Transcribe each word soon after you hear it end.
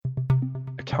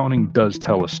accounting does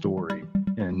tell a story,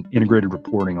 and integrated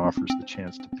reporting offers the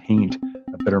chance to paint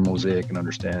a better mosaic and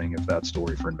understanding of that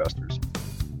story for investors.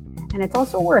 And it's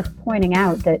also worth pointing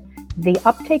out that the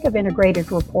uptake of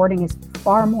integrated reporting is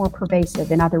far more pervasive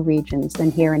in other regions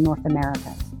than here in North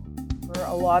America. For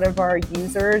a lot of our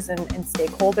users and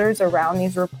stakeholders around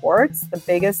these reports, the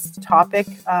biggest topic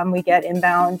we get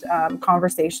inbound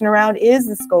conversation around is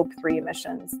the Scope 3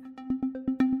 emissions.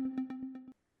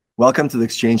 Welcome to the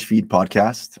Exchange Feed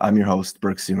podcast. I'm your host,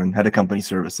 Berk Sumen, Head of Company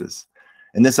Services.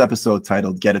 In this episode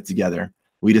titled Get It Together,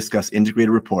 we discuss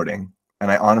integrated reporting, and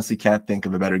I honestly can't think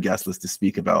of a better guest list to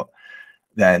speak about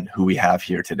than who we have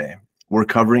here today. We're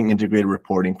covering integrated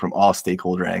reporting from all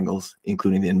stakeholder angles,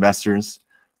 including the investors,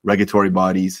 regulatory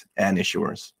bodies, and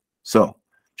issuers. So,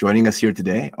 joining us here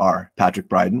today are Patrick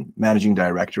Bryden, Managing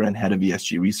Director and Head of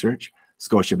ESG Research,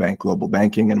 Scotiabank Global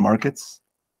Banking and Markets;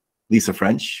 Lisa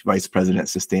French, Vice President,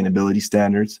 Sustainability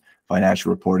Standards, Financial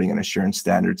Reporting and Assurance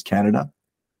Standards Canada;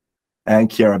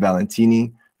 and Chiara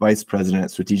Valentini, Vice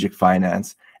President, Strategic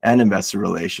Finance and Investor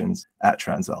Relations at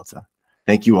TransAlta.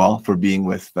 Thank you all for being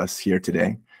with us here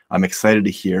today. I'm excited to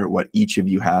hear what each of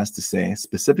you has to say,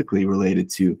 specifically related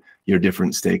to your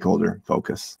different stakeholder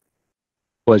focus.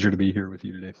 Pleasure to be here with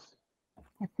you today.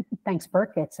 Thanks,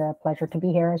 Berk. It's a pleasure to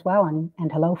be here as well.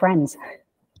 And hello, friends.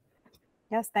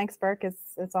 Yes, thanks, Berk.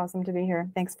 It's awesome to be here.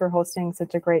 Thanks for hosting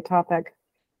such a great topic.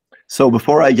 So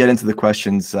before I get into the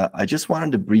questions, I just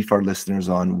wanted to brief our listeners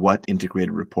on what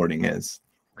integrated reporting is.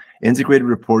 Integrated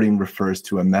reporting refers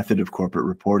to a method of corporate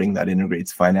reporting that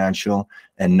integrates financial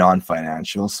and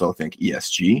non-financial, so think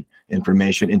ESG,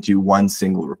 information into one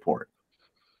single report.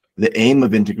 The aim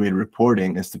of integrated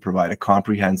reporting is to provide a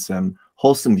comprehensive,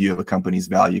 wholesome view of a company's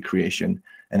value creation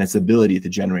and its ability to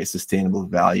generate sustainable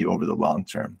value over the long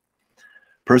term.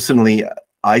 Personally,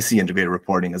 I see integrated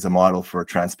reporting as a model for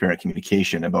transparent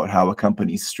communication about how a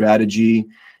company's strategy,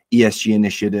 ESG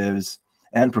initiatives,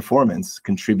 and performance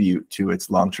contribute to its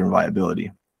long-term viability.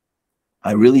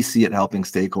 I really see it helping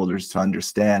stakeholders to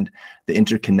understand the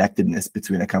interconnectedness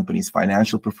between a company's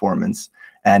financial performance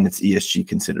and its ESG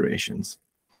considerations.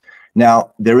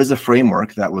 Now, there is a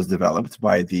framework that was developed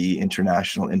by the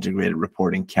International Integrated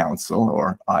Reporting Council,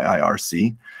 or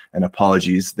IIRC, and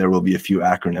apologies, there will be a few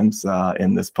acronyms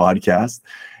in this podcast,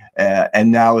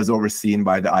 and now is overseen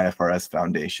by the IFRS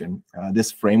Foundation.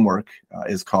 This framework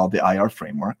is called the IR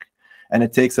Framework, and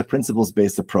it takes a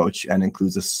principles-based approach and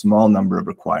includes a small number of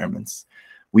requirements.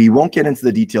 We won't get into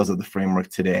the details of the framework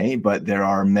today, but there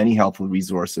are many helpful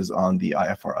resources on the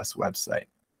IFRS website.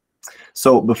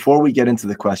 So before we get into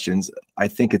the questions, I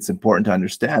think it's important to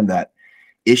understand that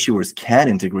issuers can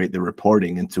integrate the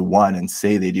reporting into one and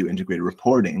say they do integrated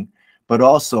reporting, but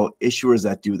also issuers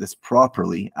that do this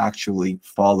properly actually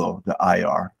follow the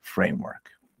IR framework.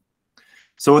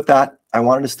 So with that, I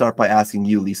wanted to start by asking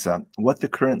you, Lisa, what the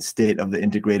current state of the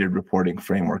integrated reporting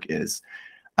framework is.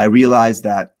 I realize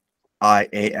that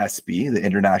IASB, the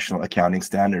International Accounting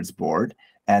Standards Board,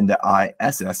 and the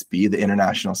ISSB, the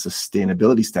International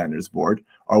Sustainability Standards Board,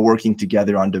 are working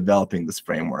together on developing this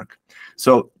framework.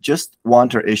 So just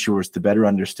want our issuers to better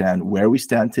understand where we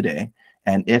stand today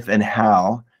and if and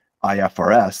how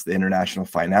IFRS, the International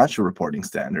Financial Reporting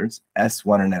Standards,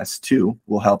 S1 and S2,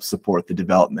 will help support the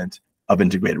development of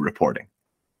integrated reporting.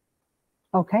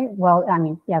 Okay, well,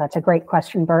 that's a great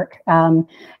question, Berk. And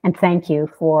thank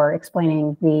you for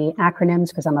explaining the acronyms,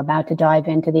 because I'm about to dive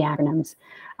into the acronyms.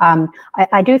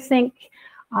 I do think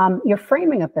your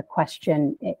framing of the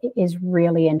question is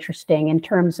really interesting in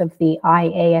terms of the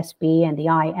IASB and the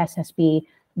ISSB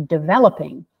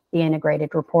developing the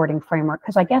integrated reporting framework,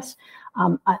 because I guess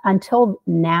until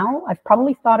now, I've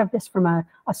probably thought of this from a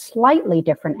slightly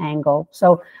different angle.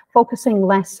 So focusing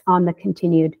less on the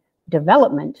continued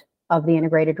development of the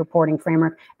integrated reporting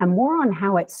framework and more on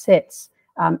how it sits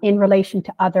in relation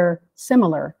to other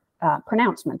similar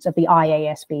pronouncements of the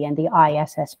IASB and the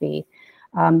ISSB.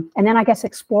 And then I guess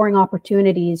exploring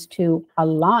opportunities to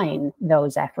align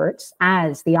those efforts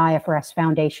as the IFRS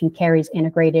Foundation carries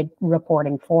integrated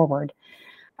reporting forward.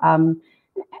 And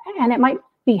it might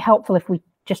be helpful if we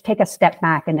just take a step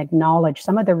back and acknowledge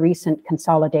some of the recent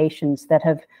consolidations that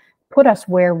have put us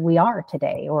where we are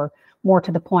today, or more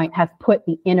to the point, have put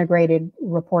the integrated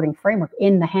reporting framework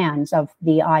in the hands of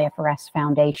the IFRS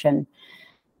Foundation.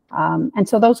 And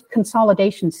so those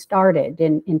consolidations started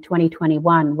in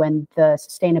 2021 when the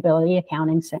Sustainability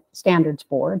Accounting Standards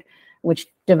Board, which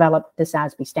developed the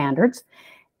SASB standards,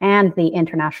 and the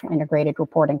International Integrated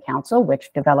Reporting Council,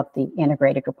 which developed the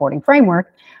Integrated Reporting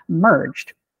Framework,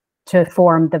 merged to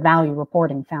form the Value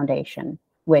Reporting Foundation,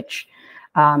 which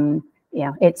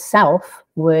itself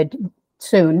would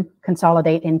soon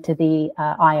consolidate into the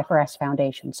IFRS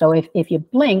Foundation. So if you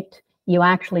blinked, you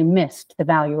actually missed the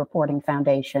Value Reporting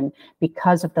Foundation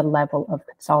because of the level of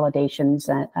consolidations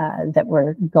that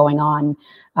were going on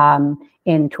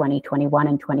in 2021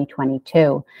 and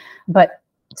 2022. But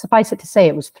suffice it to say,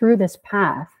 it was through this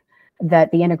path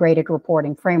that the integrated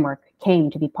reporting framework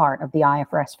came to be part of the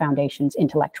IFRS Foundation's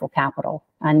intellectual capital.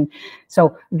 And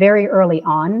so very early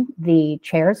on, the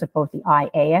chairs of both the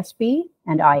IASB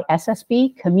and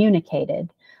ISSB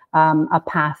communicated a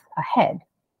path ahead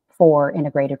for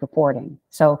integrated reporting.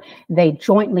 So they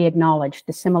jointly acknowledged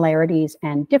the similarities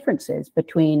and differences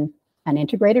between an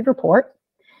integrated report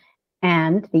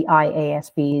and the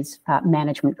IASB's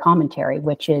management commentary,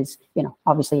 which is,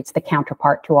 obviously it's the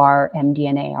counterpart to our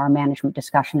MD&A, our management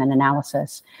discussion and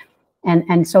analysis.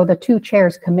 And so the two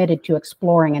chairs committed to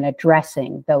exploring and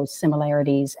addressing those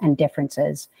similarities and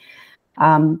differences.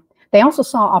 They also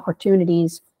saw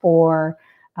opportunities for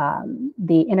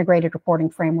the integrated reporting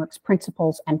framework's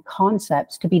principles and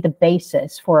concepts to be the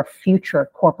basis for a future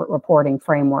corporate reporting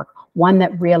framework, one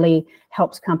that really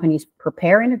helps companies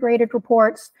prepare integrated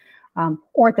reports,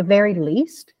 or at the very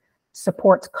least,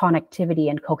 supports connectivity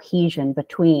and cohesion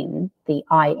between the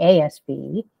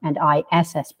IASB and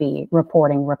ISSB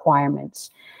reporting requirements.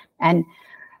 And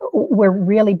we're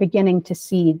really beginning to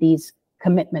see these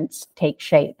commitments take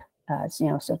shape,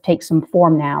 so take some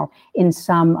form now in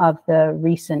some of the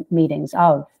recent meetings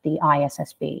of the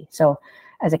ISSB. So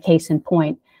as a case in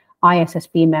point,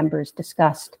 ISSB members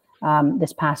discussed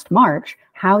this past March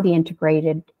how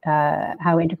integrated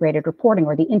reporting,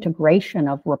 or the integration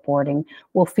of reporting,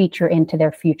 will feature into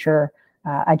their future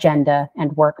agenda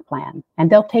and work plan. And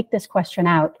they'll take this question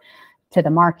out to the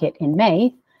market in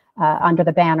May under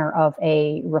the banner of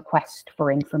a request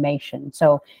for information.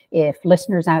 So if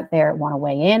listeners out there want to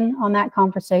weigh in on that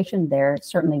conversation, there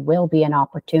certainly will be an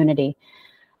opportunity.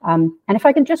 And if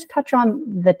I can just touch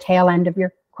on the tail end of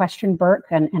your question, Berk,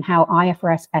 and how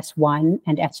IFRS S1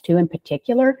 and S2 in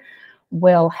particular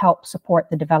will help support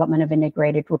the development of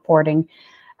integrated reporting.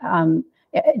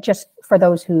 Just for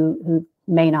those who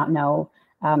may not know,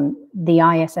 the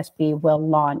ISSB will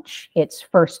launch its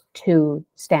first two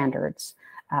standards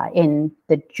in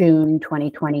the June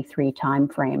 2023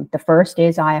 timeframe. The first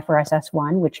is IFRS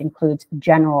S1, which includes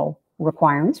general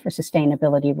requirements for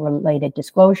sustainability-related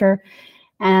disclosure.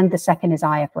 And the second is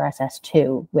IFRS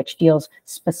S2, which deals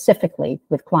specifically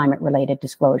with climate-related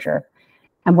disclosure.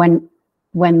 And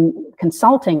when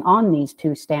consulting on these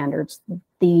two standards,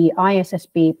 the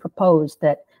ISSB proposed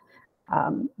that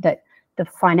the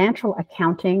financial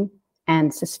accounting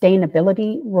and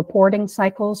sustainability reporting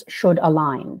cycles should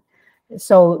align,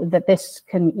 so that this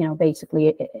can,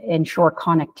 basically ensure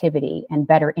connectivity and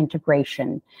better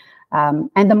integration.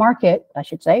 And the market, I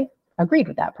should say, agreed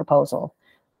with that proposal.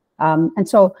 And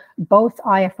so both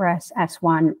IFRS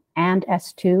S1 and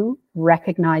S2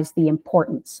 recognize the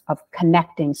importance of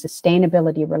connecting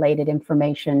sustainability-related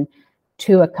information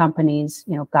to a company's,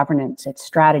 governance, its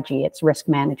strategy, its risk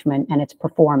management, and its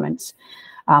performance.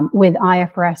 With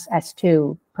IFRS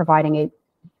S2 providing a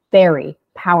very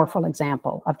powerful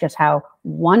example of just how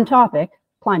one topic,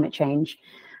 climate change,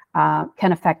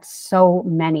 can affect so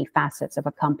many facets of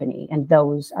a company and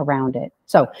those around it.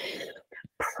 So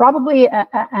probably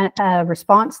a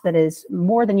response that is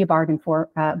more than you bargained for,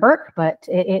 Berk, but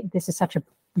this is such a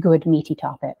good, meaty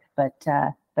topic. But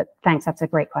thanks, that's a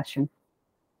great question.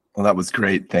 Well, that was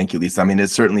great. Thank you, Lisa. I mean, it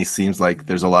certainly seems like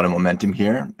there's a lot of momentum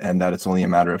here, and that it's only a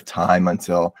matter of time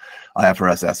until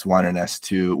IFRS S1 and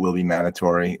S2 will be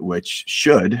mandatory, which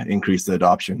should increase the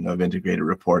adoption of integrated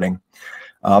reporting.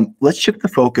 Let's shift the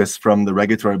focus from the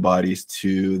regulatory bodies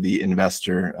to the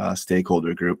investor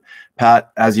stakeholder group.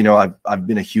 Pat, as you know, I've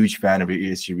been a huge fan of your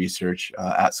ESG research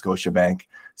at Scotiabank,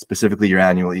 specifically your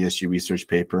annual ESG research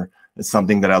paper. It's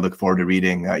something that I look forward to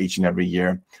reading each and every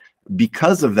year.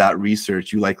 Because of that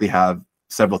research, you likely have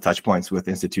several touch points with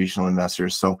institutional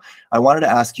investors. So I wanted to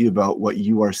ask you about what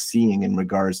you are seeing in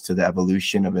regards to the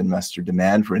evolution of investor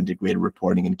demand for integrated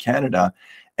reporting in Canada,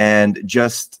 and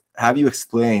just have you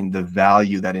explain the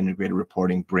value that integrated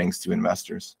reporting brings to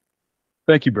investors.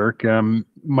 Thank you, Berk.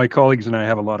 My colleagues and I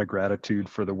have a lot of gratitude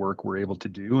for the work we're able to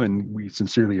do, and we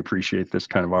sincerely appreciate this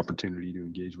kind of opportunity to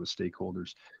engage with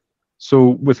stakeholders. So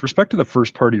with respect to the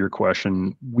first part of your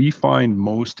question, we find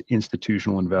most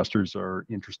institutional investors are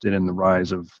interested in the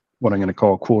rise of what I'm going to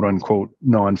call quote unquote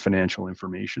non-financial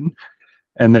information,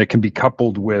 and that it can be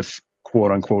coupled with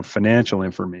quote unquote financial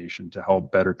information to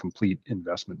help better complete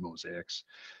investment mosaics.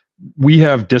 We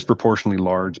have disproportionately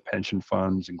large pension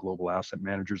funds and global asset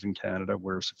managers in Canada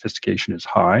where sophistication is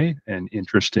high and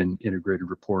interest in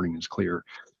integrated reporting is clear.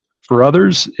 For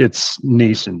others, it's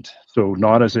nascent, so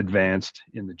not as advanced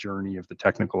in the journey of the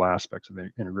technical aspects of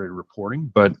integrated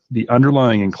reporting, but the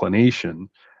underlying inclination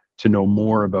to know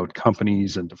more about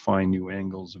companies and to find new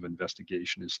angles of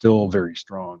investigation is still very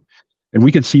strong. And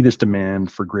we can see this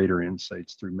demand for greater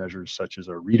insights through measures such as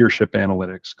our readership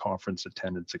analytics, conference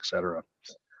attendance, et cetera.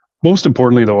 Most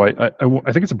importantly, though,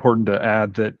 I think it's important to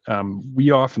add that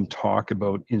we often talk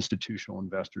about institutional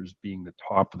investors being the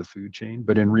top of the food chain,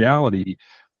 but in reality,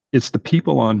 it's the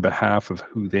people on behalf of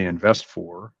who they invest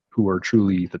for who are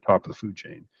truly the top of the food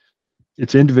chain.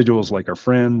 It's individuals like our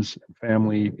friends and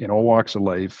family in all walks of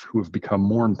life who have become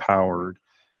more empowered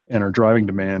and are driving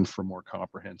demand for more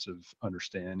comprehensive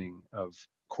understanding of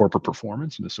corporate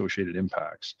performance and associated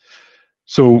impacts.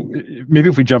 So maybe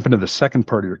if we jump into the second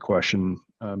part of your question,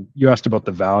 you asked about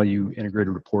the value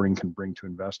integrated reporting can bring to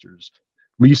investors.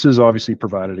 Lisa's obviously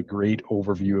provided a great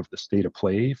overview of the state of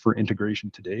play for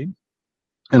integration today.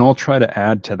 And I'll try to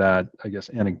add to that, I guess,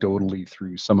 anecdotally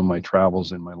through some of my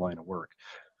travels in my line of work.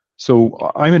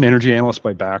 So I'm an energy analyst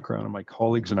by background, and my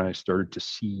colleagues and I started to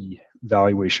see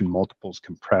valuation multiples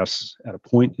compress at a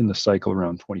point in the cycle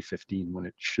around 2015 when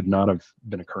it should not have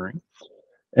been occurring.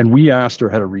 And we asked our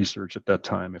head of research at that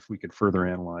time if we could further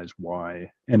analyze why.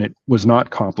 And it was not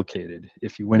complicated.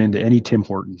 If you went into any Tim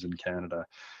Hortons in Canada,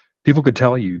 people could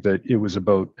tell you that it was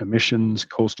about emissions,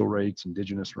 coastal rights,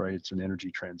 indigenous rights, and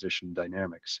energy transition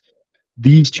dynamics.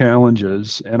 These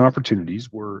challenges and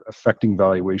opportunities were affecting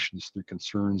valuations through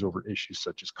concerns over issues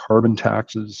such as carbon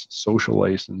taxes, social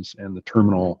license, and the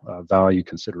terminal value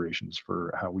considerations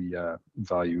for how we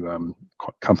value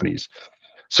companies.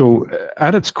 So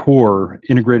at its core,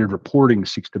 integrated reporting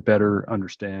seeks to better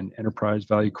understand enterprise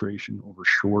value creation over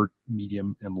short,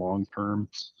 medium, and long-term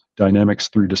dynamics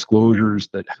through disclosures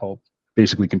that help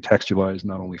basically contextualize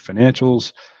not only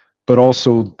financials, but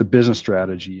also the business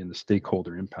strategy and the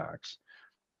stakeholder impacts.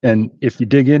 And if you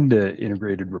dig into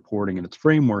integrated reporting and its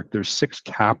framework, there's 6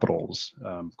 capitals,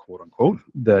 quote unquote,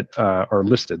 that are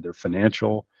listed. They're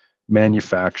financial,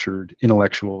 manufactured,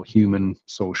 intellectual, human,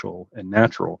 social, and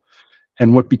natural.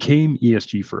 And what became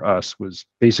ESG for us was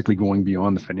basically going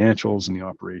beyond the financials and the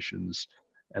operations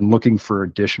and looking for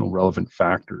additional relevant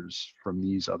factors from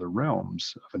these other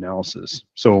realms of analysis.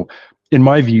 So in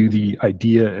my view, the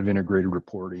idea of integrated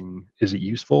reporting, is it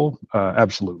useful?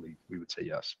 Absolutely, we would say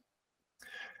yes.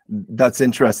 That's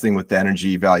interesting with the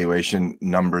energy valuation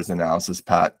numbers analysis,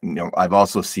 Pat. I've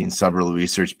also seen several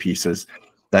research pieces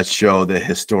that show the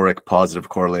historic positive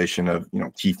correlation of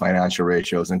key financial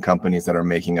ratios and companies that are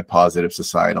making a positive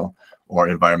societal or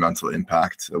environmental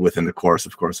impact within the course,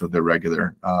 of course, of their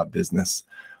regular business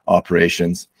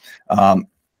operations.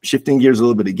 Shifting gears a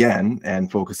little bit again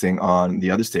and focusing on the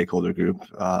other stakeholder group,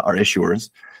 our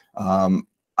issuers.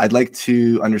 I'd like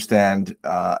to understand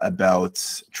about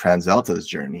TransAlta's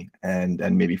journey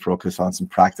and maybe focus on some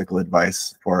practical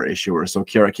advice for our issuers. So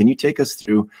Chiara, can you take us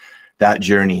through that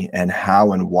journey and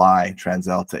how and why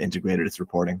TransAlta integrated its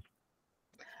reporting?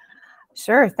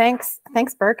 Sure. Thanks,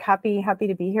 Berk. Happy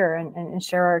to be here and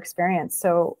share our experience.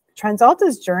 So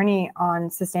TransAlta's journey on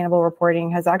sustainable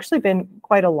reporting has actually been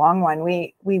quite a long one.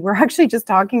 We were actually just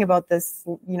talking about this,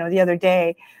 the other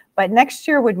day, but next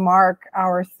year would mark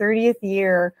our 30th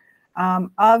year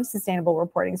of sustainable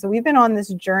reporting. So we've been on this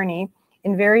journey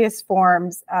in various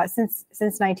forms since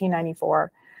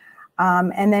 1994,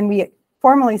 and then we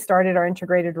formally started our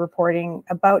integrated reporting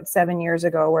about 7 years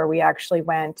ago, where we actually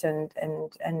went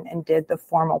and did the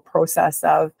formal process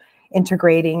of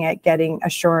integrating it, getting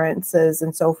assurances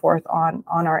and so forth on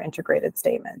our integrated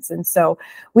statements. And so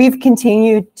we've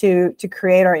continued to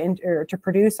create to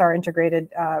produce our integrated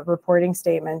reporting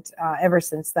statement ever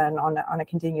since then on a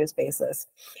continuous basis.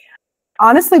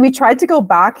 Honestly, we tried to go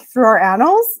back through our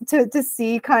annals to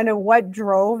see kind of what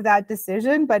drove that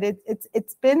decision, but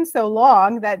it's been so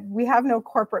long that we have no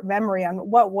corporate memory on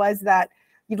what was that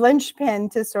linchpin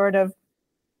to sort of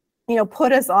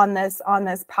put us on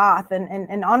this path.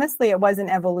 And honestly, it was an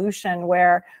evolution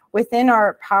where within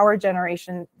our power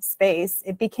generation space,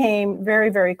 it became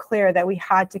very, very clear that we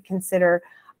had to consider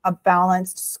a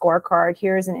balanced scorecard.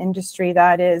 Here's an industry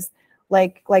that is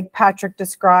like Patrick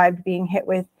described, being hit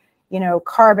with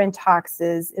carbon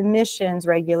taxes, emissions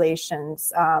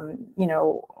regulations,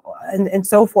 and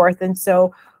so forth. And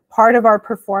so part of our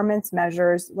performance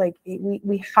measures,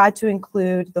 we had to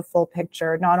include the full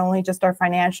picture, not only just our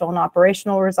financial and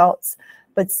operational results,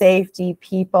 but safety,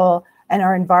 people, and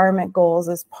our environment goals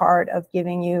as part of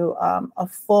giving you a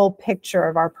full picture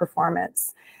of our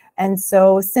performance. And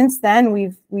so since then,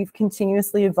 we've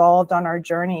continuously evolved on our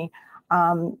journey.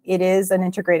 It is an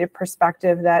integrated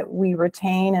perspective that we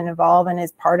retain and evolve and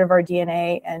is part of our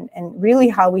DNA and really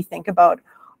how we think about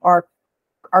our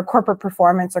corporate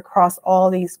performance across all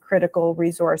these critical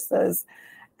resources.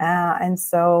 And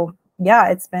so, yeah,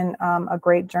 it's been a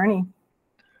great journey.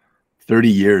 30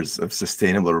 years of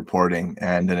sustainable reporting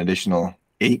and an additional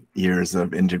 8 years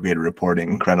of integrated reporting.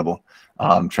 Incredible.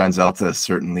 TransAlta is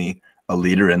certainly a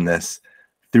leader in this.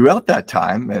 Throughout that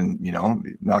time, and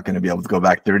not going to be able to go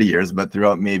back 30 years, but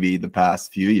throughout maybe the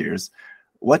past few years,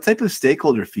 what type of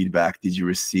stakeholder feedback did you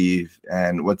receive,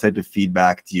 and what type of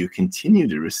feedback do you continue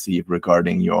to receive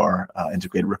regarding your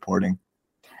integrated reporting?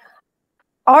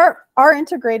 Our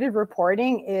integrated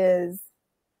reporting is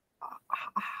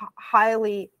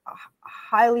highly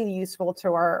useful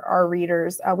to our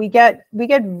readers. We get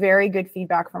very good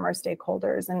feedback from our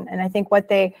stakeholders, and I think what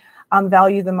they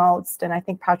value the most, and I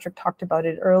think Patrick talked about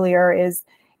it earlier, is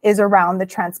around the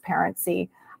transparency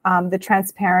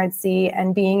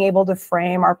and being able to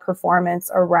frame our performance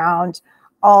around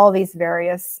all these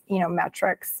various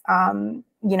metrics. In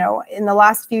the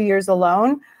last few years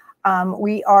alone,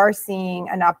 we are seeing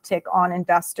an uptick on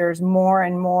investors more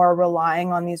and more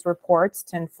relying on these reports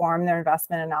to inform their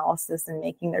investment analysis and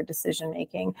making their decision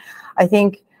making. I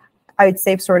think I'd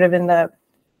say sort of in the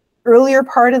earlier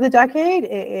part of the decade,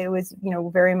 it was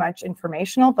very much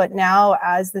informational, but now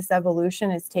as this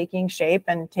evolution is taking shape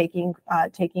and taking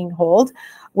hold,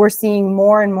 we're seeing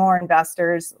more and more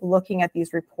investors looking at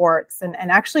these reports and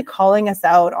actually calling us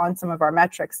out on some of our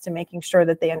metrics to making sure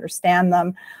that they understand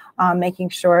them, making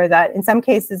sure that in some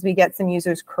cases we get some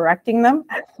users correcting them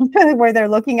where they're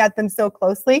looking at them so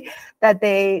closely that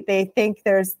they think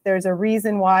there's a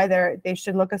reason why they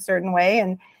should look a certain way,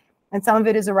 and some of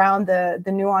it is around the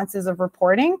nuances of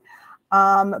reporting.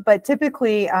 But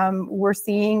typically, we're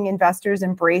seeing investors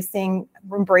embracing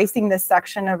this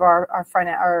section of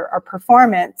our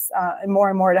performance more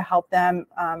and more to help them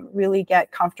really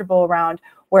get comfortable around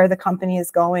where the company is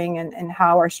going and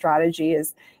how our strategy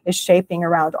is shaping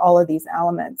around all of these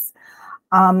elements.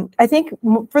 I think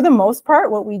for the most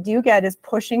part, what we do get is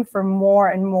pushing for more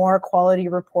and more quality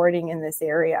reporting in this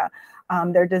area.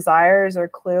 Their desires are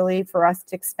clearly for us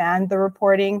to expand the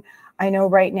reporting. I know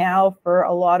right now for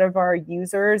a lot of our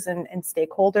users and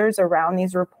stakeholders around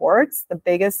these reports, the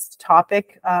biggest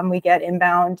topic we get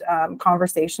inbound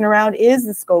conversation around is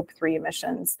the Scope 3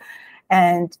 emissions.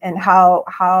 And how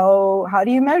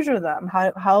do you measure them?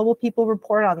 How will people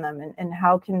report on them? And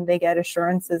how can they get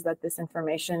assurances that this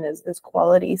information is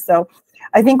quality? So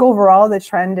I think overall the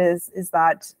trend is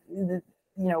that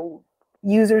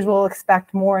users will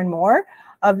expect more and more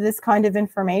of this kind of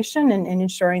information and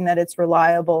ensuring that it's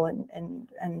reliable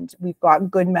and we've got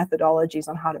good methodologies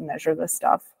on how to measure this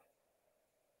stuff.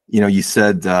 You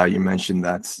said, you mentioned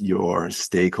that your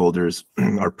stakeholders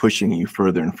are pushing you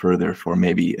further and further for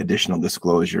maybe additional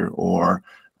disclosure or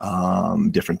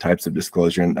different types of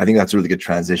disclosure. And I think that's a really good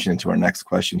transition into our next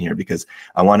question here, because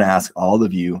I want to ask all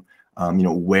of you,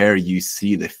 where you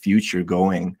see the future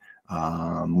going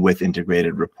with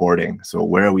integrated reporting. So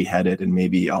where are we headed? And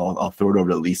maybe I'll throw it over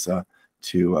to Lisa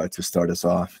to start us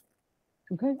off.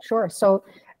 Okay, sure. So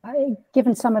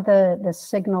given some of the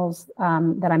signals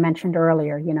that I mentioned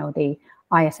earlier, the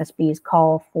ISSB's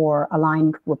call for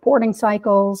aligned reporting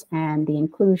cycles and the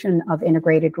inclusion of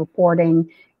integrated reporting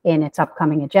in its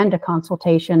upcoming agenda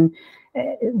consultation,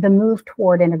 the move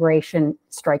toward integration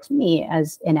strikes me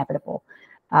as inevitable.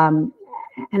 And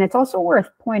it's also worth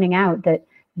pointing out that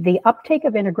the uptake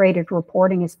of integrated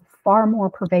reporting is far more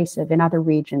pervasive in other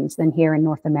regions than here in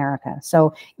North America.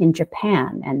 So in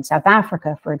Japan and South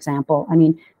Africa, for example,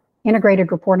 integrated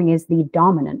reporting is the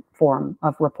dominant form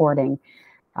of reporting.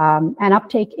 And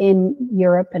uptake in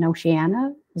Europe and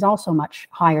Oceania is also much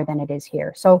higher than it is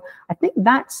here. So I think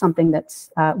that's something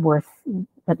that's worth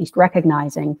at least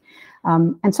recognizing.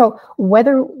 And so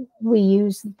whether we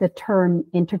use the term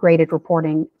integrated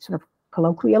reporting sort of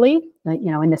colloquially,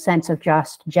 in the sense of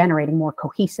just generating more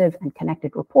cohesive and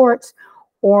connected reports,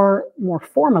 or more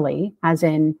formally, as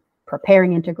in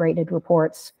preparing integrated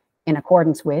reports in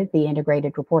accordance with the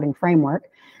integrated reporting framework,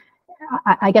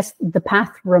 I guess the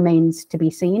path remains to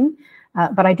be seen.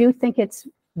 But I do think it's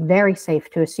very safe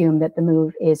to assume that the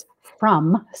move is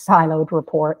from siloed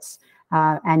reports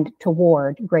and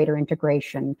toward greater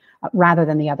integration rather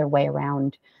than the other way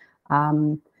around.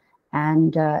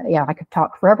 I could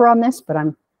talk forever on this, but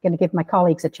I'm going to give my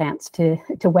colleagues a chance to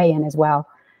weigh in as well.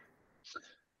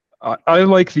 I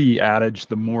like the adage,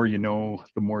 the more you know,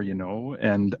 the more you know.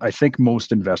 And I think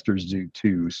most investors do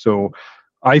too. So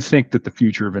I think that the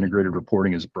future of integrated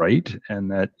reporting is bright and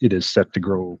that it is set to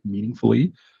grow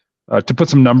meaningfully. To put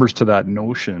some numbers to that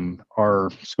notion, our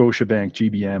Scotiabank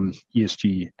GBM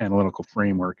ESG analytical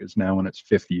framework is now in its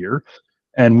 5th year,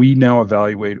 and we now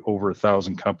evaluate over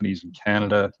 1,000 companies in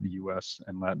Canada, the US,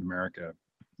 and Latin America,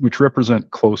 which represent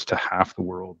close to half the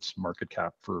world's market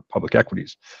cap for public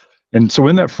equities. And so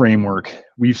in that framework,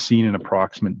 we've seen an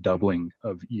approximate doubling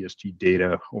of ESG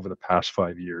data over the past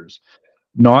 5 years.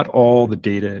 Not all the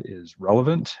data is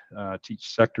relevant to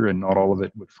each sector, and not all of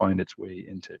it would find its way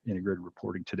into integrated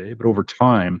reporting today. But over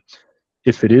time,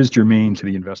 if it is germane to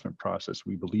the investment process,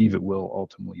 we believe it will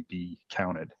ultimately be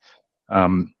counted.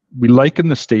 We liken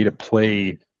the state of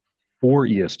play for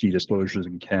ESG disclosures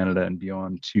in Canada and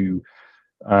beyond to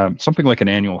something like an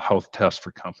annual health test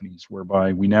for companies,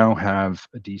 whereby we now have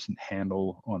a decent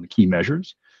handle on the key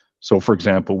measures. So for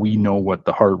example, we know what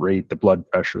the heart rate, the blood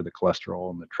pressure, the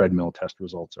cholesterol, and the treadmill test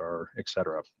results are, et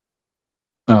cetera.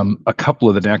 A couple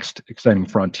of the next exciting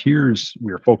frontiers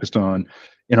we are focused on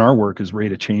in our work is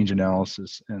rate of change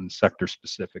analysis and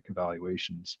sector-specific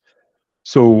evaluations.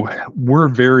 So we're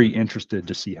very interested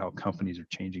to see how companies are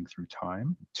changing through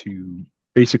time to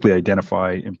basically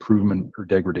identify improvement or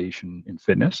degradation in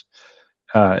fitness,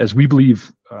 as we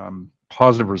believe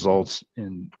positive results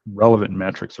in relevant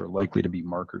metrics are likely to be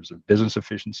markers of business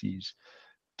efficiencies,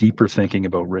 deeper thinking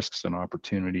about risks and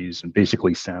opportunities, and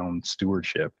basically sound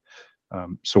stewardship.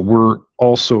 So we're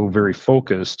also very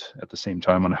focused at the same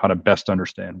time on how to best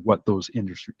understand what those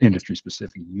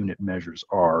industry-specific unit measures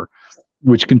are,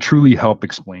 which can truly help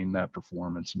explain that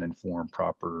performance and inform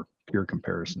proper peer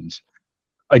comparisons.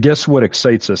 I guess what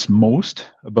excites us most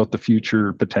about the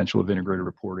future potential of integrated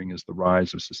reporting is the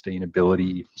rise of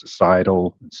sustainability,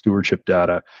 societal, and stewardship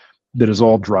data that is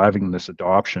all driving this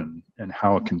adoption, and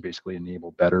how it can basically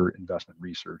enable better investment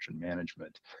research and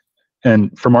management.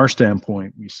 And from our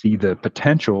standpoint, we see the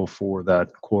potential for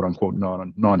that quote unquote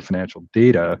non-financial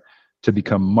data to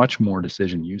become much more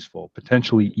decision useful,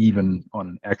 potentially even on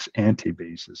an ex ante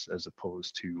basis as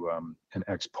opposed to an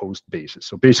ex post basis.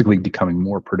 So basically becoming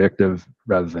more predictive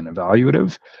rather than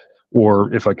evaluative.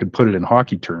 Or if I could put it in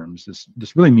hockey terms,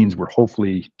 this really means we're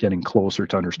hopefully getting closer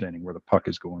to understanding where the puck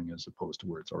is going as opposed to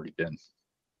where it's already been.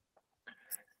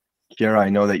 Chiara,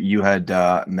 I know that you had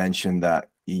mentioned that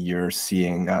you're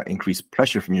seeing increased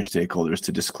pressure from your stakeholders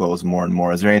to disclose more and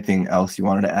more. Is there anything else you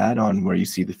wanted to add on where you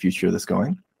see the future of this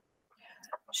going?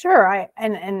 Sure, I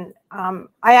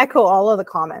echo all of the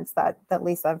comments that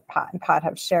Lisa and Pat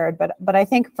have shared, but I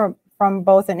think from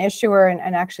both an issuer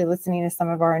and actually listening to some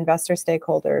of our investor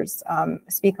stakeholders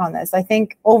speak on this, I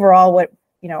think overall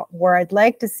where I'd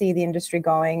like to see the industry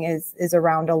going is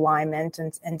around alignment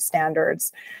and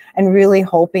standards, and really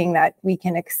hoping that we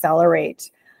can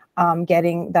accelerate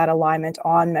getting that alignment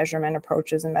on measurement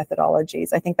approaches and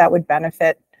methodologies. I think that would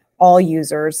benefit all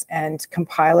users and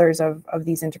compilers of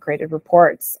these integrated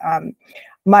reports.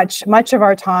 Much of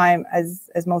our time, as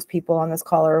most people on this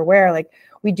call are aware, like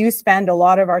we do spend a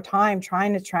lot of our time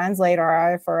trying to translate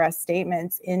our IFRS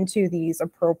statements into these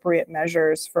appropriate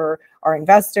measures for our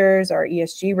investors, our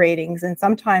ESG ratings, and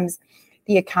sometimes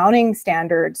the accounting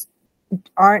standards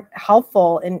aren't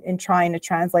helpful in trying to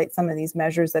translate some of these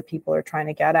measures that people are trying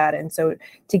to get at. And so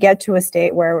to get to a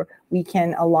state where we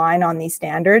can align on these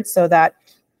standards so that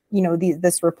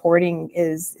this reporting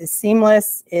is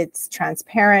seamless, it's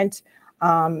transparent,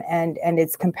 and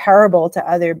it's comparable to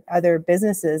other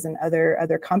businesses and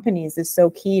other companies is so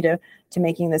key to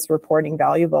making this reporting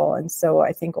valuable. And so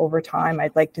I think over time,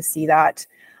 I'd like to see that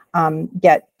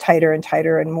get tighter and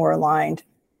tighter and more aligned,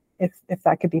 if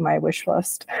that could be my wish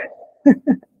list.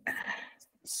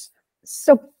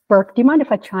 So, Berk, do you mind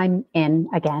if I chime in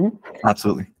again?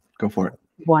 Absolutely. Go for it.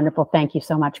 Wonderful. Thank you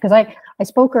so much. Because I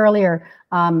spoke earlier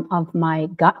of my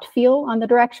gut feel on the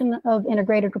direction of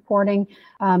integrated reporting.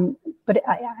 But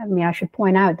I should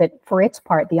point out that for its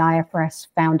part, the IFRS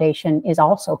Foundation is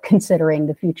also considering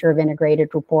the future of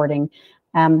integrated reporting.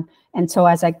 And so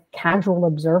as a casual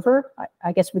observer,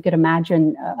 I guess we could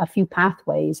imagine a few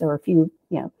pathways or a few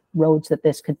roads that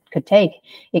this could take.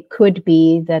 It could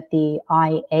be that the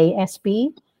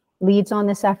IASB leads on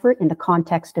this effort in the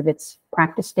context of its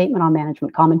practice statement on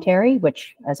management commentary,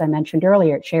 which, as I mentioned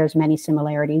earlier, it shares many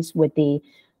similarities with the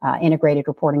integrated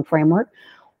reporting framework.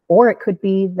 Or it could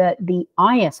be that the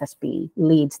ISSB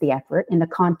leads the effort in the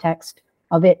context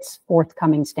of its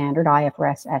forthcoming standard,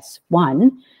 IFRS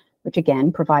S1, which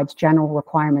again provides general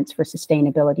requirements for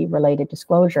sustainability-related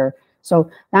disclosure. So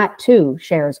that too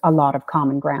shares a lot of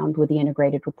common ground with the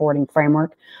integrated reporting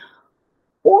framework.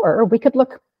 Or we could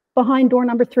look behind door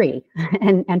number 3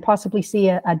 and possibly see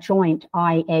a joint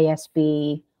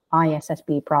IASB,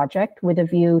 ISSB project with a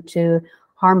view to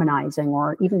harmonizing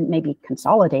or even maybe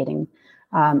consolidating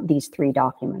these three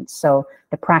documents. So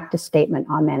the practice statement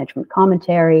on management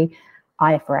commentary,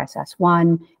 IFRS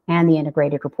S1, and the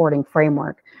integrated reporting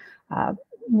framework,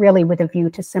 really with a view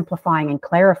to simplifying and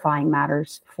clarifying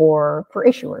matters for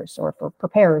issuers or for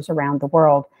preparers around the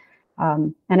world.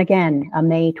 And again, a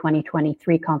May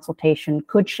 2023 consultation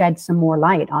could shed some more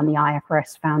light on the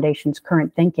IFRS Foundation's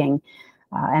current thinking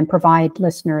and provide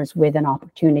listeners with an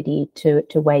opportunity to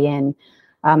weigh in.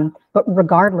 But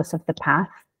regardless of the path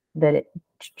that it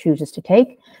chooses to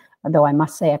take, though I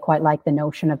must say I quite like the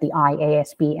notion of the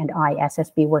IASB and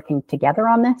ISSB working together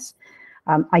on this,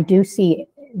 I do see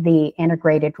the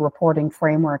integrated reporting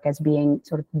framework as being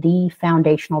sort of the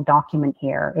foundational document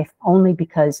here, if only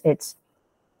because it's,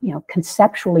 you know,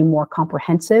 conceptually more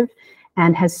comprehensive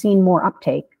and has seen more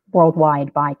uptake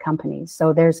worldwide by companies.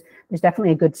 So there's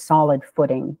definitely a good solid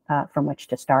footing from which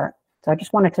to start. So I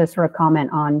just wanted to sort of comment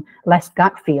on less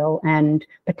gut feel and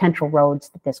potential roads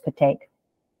that this could take.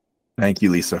 Thank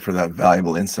you, Lisa, for that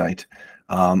valuable insight.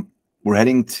 We're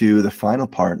heading to the final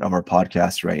part of our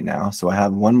podcast right now. So I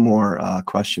have one more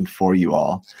question for you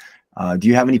all. Do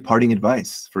you have any parting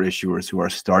advice for issuers who are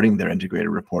starting their integrated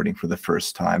reporting for the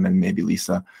first time? And maybe,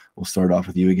 Lisa, we'll start off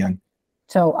with you again.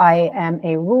 So I am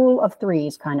a rule of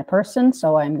threes kind of person,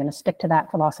 so I'm going to stick to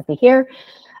that philosophy here.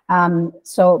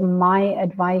 So my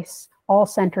advice all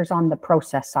centers on the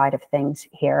process side of things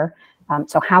here.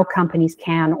 So how companies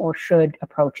can or should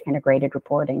approach integrated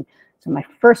reporting. So my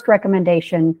first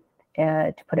recommendation,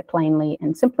 to put it plainly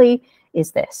and simply,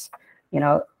 is this: you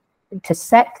know, to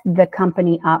set the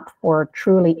company up for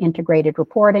truly integrated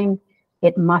reporting,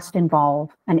 it must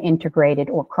involve an integrated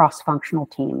or cross-functional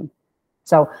team.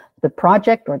 So the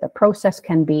project or the process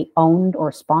can be owned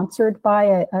or sponsored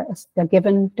by a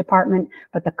given department,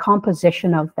 but the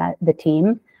composition of the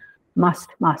team must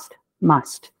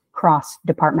cross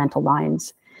departmental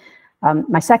lines.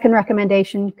 My second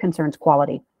recommendation concerns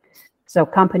quality. So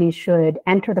companies should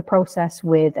enter the process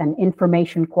with an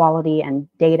information quality and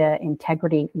data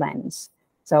integrity lens.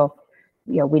 So,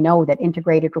 you know, we know that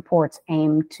integrated reports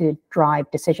aim to drive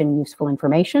decision useful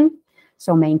information.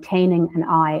 So maintaining an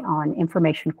eye on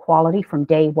information quality from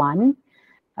day one,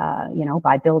 you know,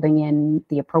 by building in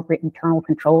the appropriate internal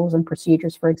controls and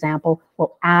procedures, for example,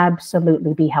 will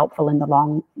absolutely be helpful in the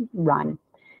long run.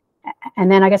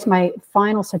 And then I guess my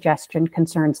final suggestion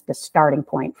concerns the starting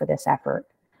point for this effort.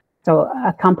 So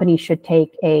a company should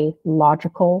take a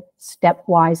logical,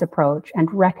 stepwise approach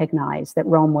and recognize that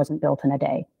Rome wasn't built in a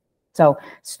day. So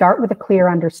start with a clear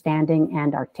understanding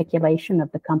and articulation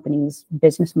of the company's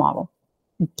business model.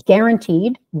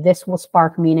 Guaranteed, this will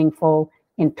spark meaningful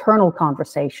internal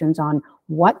conversations on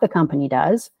what the company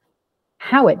does,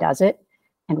 how it does it,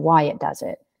 and why it does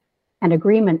it. And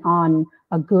agreement on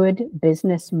a good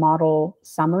business model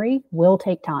summary will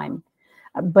take time,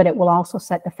 but it will also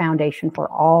set the foundation for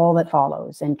all that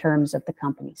follows in terms of the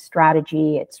company's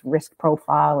strategy, its risk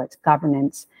profile, its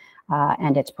governance,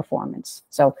 and its performance.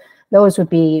 So those would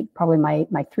be probably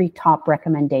my three top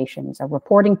recommendations: a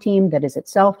reporting team that is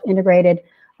itself integrated,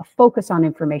 a focus on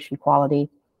information quality,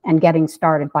 and getting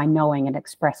started by knowing and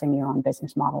expressing your own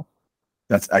business model.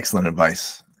 That's excellent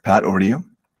advice. Pat, over to you.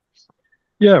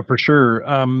 Yeah, for sure.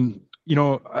 You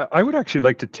know, I would actually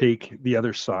like to take the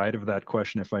other side of that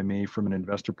question, if I may, from an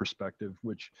investor perspective,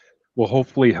 which will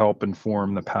hopefully help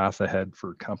inform the path ahead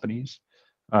for companies.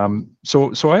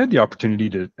 So I had the opportunity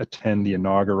to attend the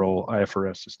inaugural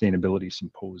IFRS Sustainability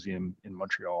Symposium in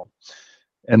Montreal.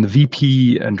 And the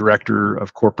VP and Director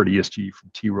of Corporate ESG from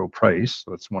T. Rowe Price,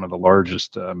 so it's one of the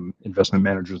largest investment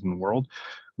managers in the world,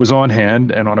 was on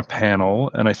hand and on a panel.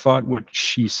 And I thought what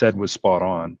she said was spot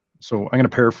on. So I'm going to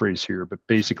paraphrase here, but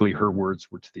basically her words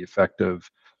were to the effect of,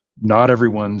 not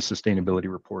everyone's sustainability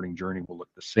reporting journey will look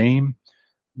the same.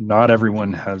 Not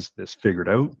everyone has this figured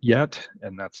out yet,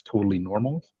 and that's totally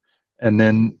normal. And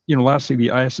then, you know, lastly, the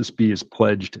ISSB has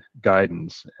pledged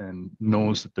guidance and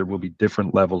knows that there will be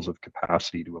different levels of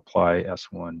capacity to apply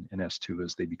S1 and S2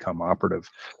 as they become operative.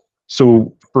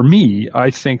 So for me,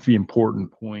 I think the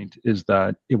important point is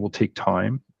that it will take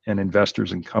time, and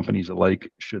investors and companies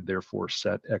alike should therefore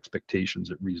set expectations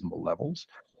at reasonable levels.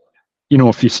 You know,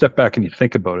 if you step back and you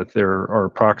think about it, there are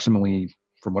approximately,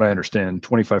 from what I understand,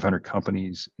 2,500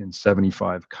 companies in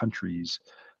 75 countries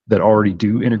that already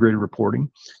do integrated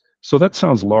reporting. So that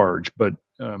sounds large, but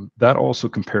that also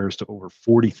compares to over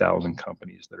 40,000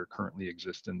 companies that are currently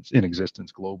in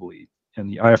existence globally.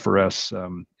 And the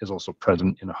IFRS is also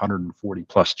present in 140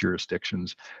 plus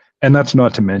jurisdictions. And that's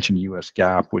not to mention US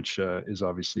GAAP, which is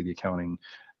obviously the accounting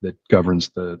that governs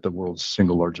the world's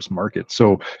single largest market.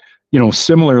 So,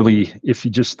 Similarly, if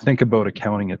you just think about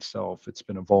accounting itself, it's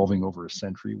been evolving over a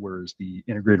century, whereas the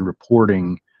integrated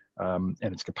reporting and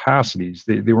its capacities,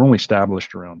 they were only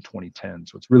established around 2010.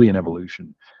 So it's really an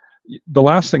evolution. The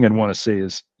last thing I'd want to say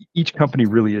is each company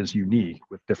really is unique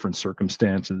with different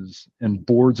circumstances, and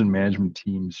boards and management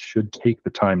teams should take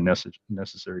the time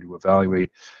necessary to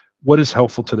evaluate what is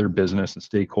helpful to their business and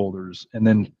stakeholders, and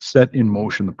then set in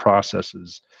motion the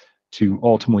processes to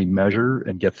ultimately measure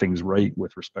and get things right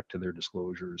with respect to their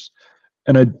disclosures.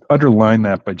 And I'd underline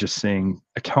that by just saying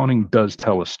accounting does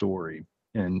tell a story,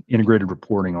 and integrated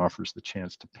reporting offers the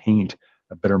chance to paint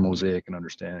a better mosaic and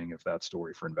understanding of that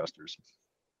story for investors.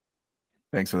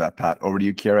 Thanks for that, Pat. Over to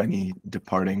you, Chiara. Any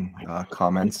departing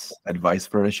comments, advice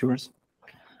for issuers?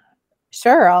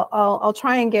 Sure, I'll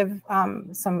try and give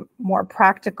some more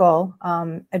practical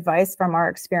advice from our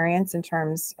experience in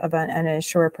terms of an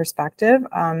issuer perspective.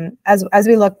 As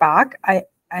we look back,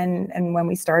 and when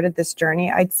we started this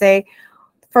journey, I'd say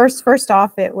first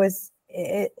off,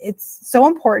 it's so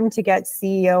important to get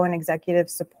CEO and executive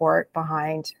support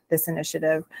behind this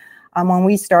initiative. When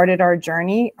we started our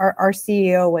journey, our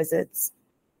CEO was its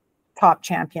top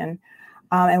champion.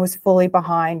 And was fully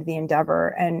behind the endeavor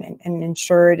and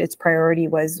ensured its priority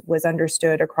was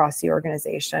understood across the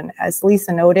organization. As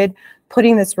Lisa noted,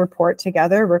 putting this report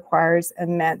together requires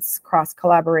immense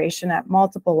cross-collaboration at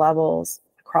multiple levels,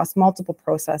 across multiple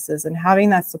processes, and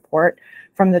having that support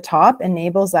from the top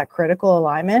enables that critical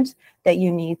alignment that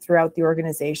you need throughout the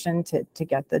organization to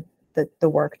get the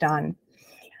work done.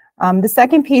 The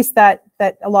second piece that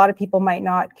a lot of people might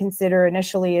not consider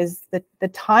initially is the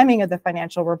timing of the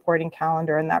financial reporting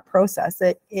calendar and that process.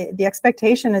 The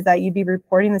expectation is that you'd be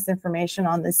reporting this information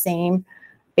on the same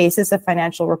basis of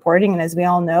financial reporting. And as we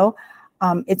all know,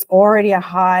 it's already a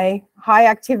high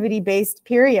activity based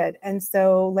period. And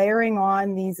so layering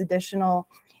on these additional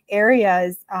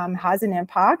areas has an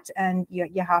impact, and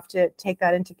you have to take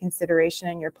that into consideration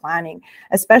in your planning,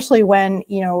 especially when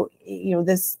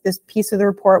this piece of the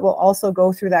report will also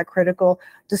go through that critical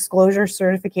disclosure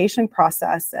certification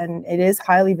process, and it is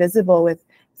highly visible with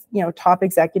top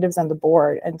executives on the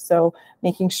board. And so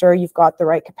making sure you've got the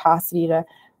right capacity to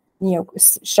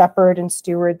shepherd and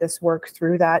steward this work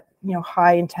through that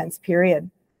high intense period.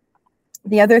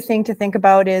 The other thing to think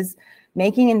about is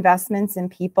making investments in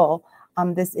people.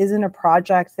 This isn't a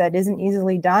project that isn't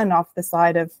easily done off the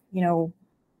side of,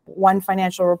 one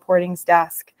financial reporting's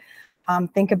desk.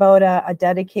 Think about a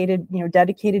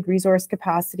dedicated resource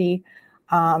capacity.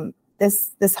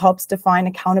 This helps define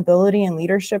accountability and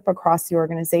leadership across the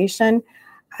organization.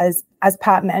 As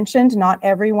Pat mentioned, not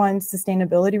everyone's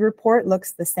sustainability report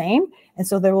looks the same, and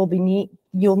so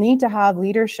you'll need to have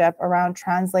leadership around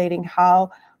translating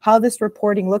how this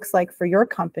reporting looks like for your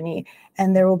company,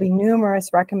 and there will be numerous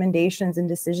recommendations and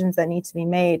decisions that need to be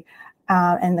made,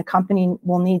 and the company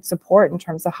will need support in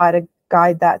terms of how to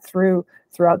guide that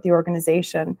throughout the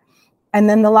organization. And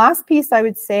then the last piece I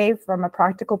would say from a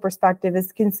practical perspective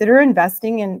is consider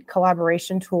investing in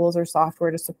collaboration tools or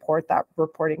software to support that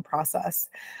reporting process.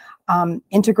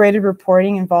 Integrated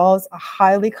reporting involves a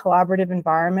highly collaborative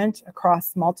environment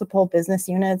across multiple business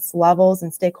units, levels,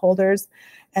 and stakeholders.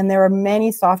 And there are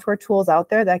many software tools out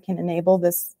there that can enable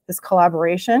this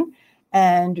collaboration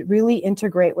and really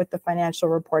integrate with the financial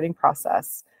reporting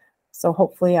process. So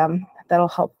hopefully that'll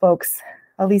help folks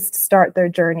at least start their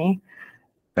journey.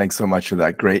 Thanks so much for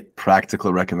that. Great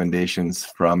practical recommendations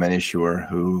from an issuer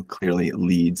who clearly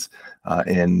leads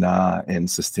in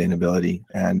sustainability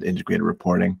and integrated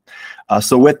reporting.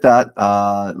 So with that,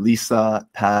 Lisa,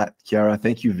 Pat, Chiara,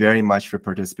 thank you very much for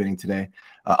participating today.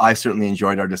 I certainly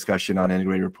enjoyed our discussion on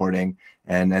integrated reporting,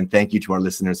 and thank you to our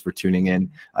listeners for tuning in.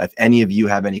 If any of you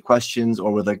have any questions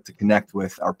or would like to connect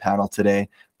with our panel today,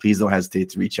 please don't hesitate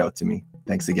to reach out to me.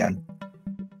 Thanks again.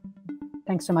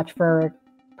 Thanks so much for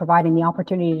providing the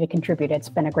opportunity to contribute. It's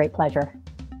been a great pleasure.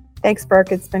 Thanks,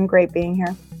 Berk. It's been great being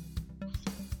here.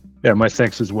 Yeah, my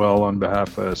thanks as well on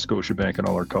behalf of Scotiabank and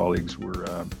all our colleagues.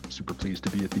 We're super pleased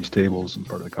to be at these tables and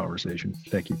part of the conversation.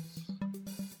 Thank you.